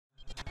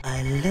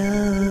I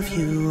love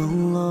you,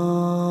 Allah.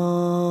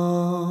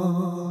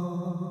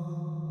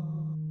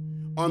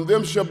 On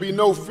them shall be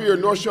no fear,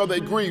 nor shall they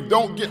grieve.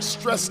 Don't get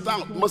stressed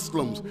out,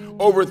 Muslims,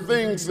 over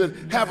things that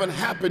haven't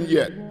happened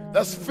yet.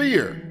 That's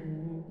fear.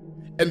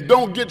 And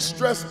don't get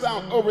stressed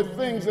out over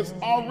things that's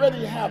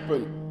already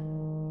happened.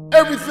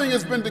 Everything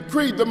has been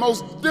decreed. The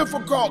most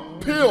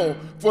difficult pill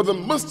for the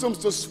Muslims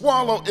to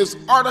swallow is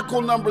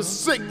article number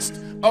 6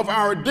 of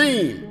our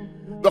deen,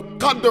 the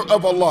qadr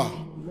of Allah.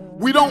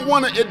 We don't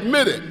want to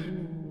admit it.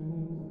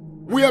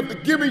 We have to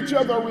give each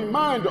other a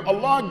reminder.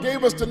 Allah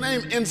gave us the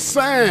name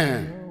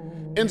Insan.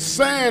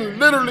 Insan,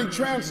 literally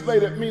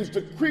translated, means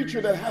the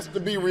creature that has to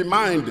be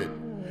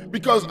reminded.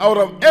 Because out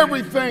of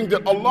everything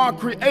that Allah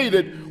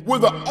created, we're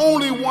the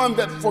only one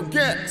that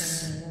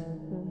forgets.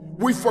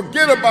 We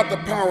forget about the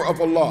power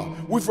of Allah.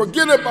 We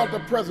forget about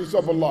the presence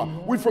of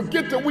Allah. We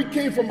forget that we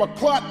came from a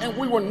clot and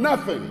we were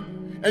nothing.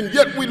 And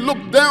yet we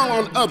look down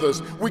on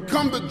others. We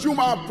come to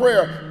Jumu'ah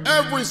prayer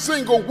every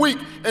single week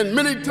and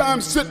many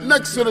times sit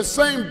next to the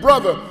same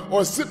brother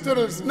or sit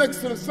next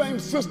to the same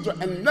sister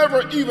and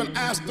never even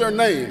ask their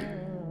name.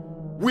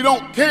 We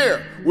don't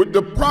care. With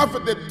the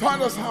prophet that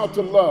taught us how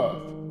to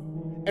love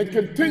and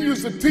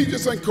continues to teach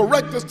us and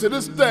correct us to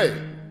this day,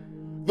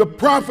 the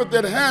prophet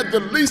that had the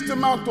least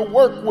amount to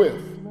work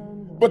with,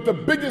 but the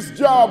biggest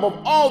job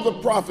of all the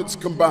prophets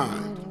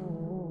combined.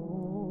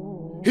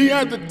 He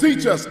had to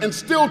teach us and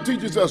still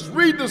teaches us.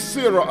 Read the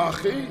seerah,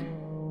 akhi.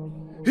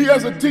 He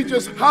has to teach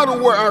us how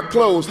to wear our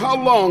clothes, how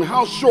long,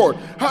 how short,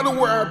 how to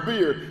wear our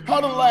beard, how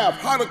to laugh,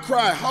 how to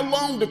cry, how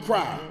long to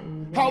cry,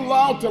 how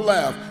loud to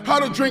laugh, how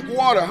to drink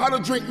water, how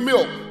to drink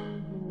milk,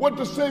 what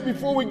to say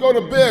before we go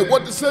to bed,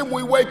 what to say when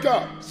we wake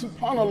up,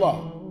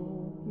 subhanallah.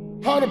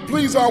 How to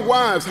please our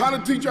wives, how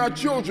to teach our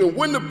children,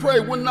 when to pray,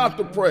 when not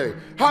to pray,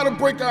 how to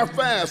break our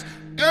fast.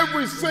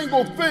 Every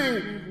single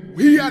thing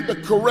he had to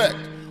correct.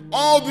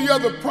 All the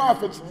other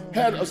prophets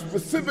had a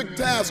specific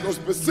task or a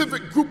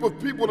specific group of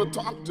people to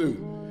talk to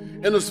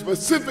and a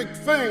specific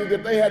thing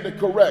that they had to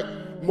correct.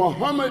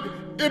 Muhammad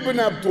ibn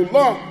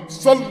Abdullah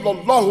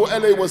sallallahu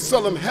alayhi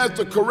wasallam had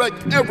to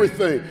correct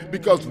everything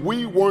because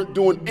we weren't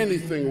doing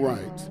anything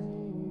right,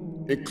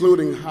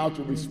 including how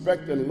to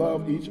respect and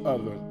love each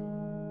other.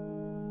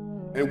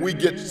 And we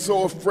get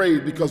so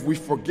afraid because we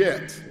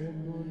forget.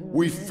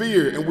 We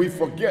fear and we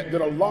forget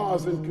that Allah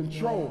is in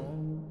control.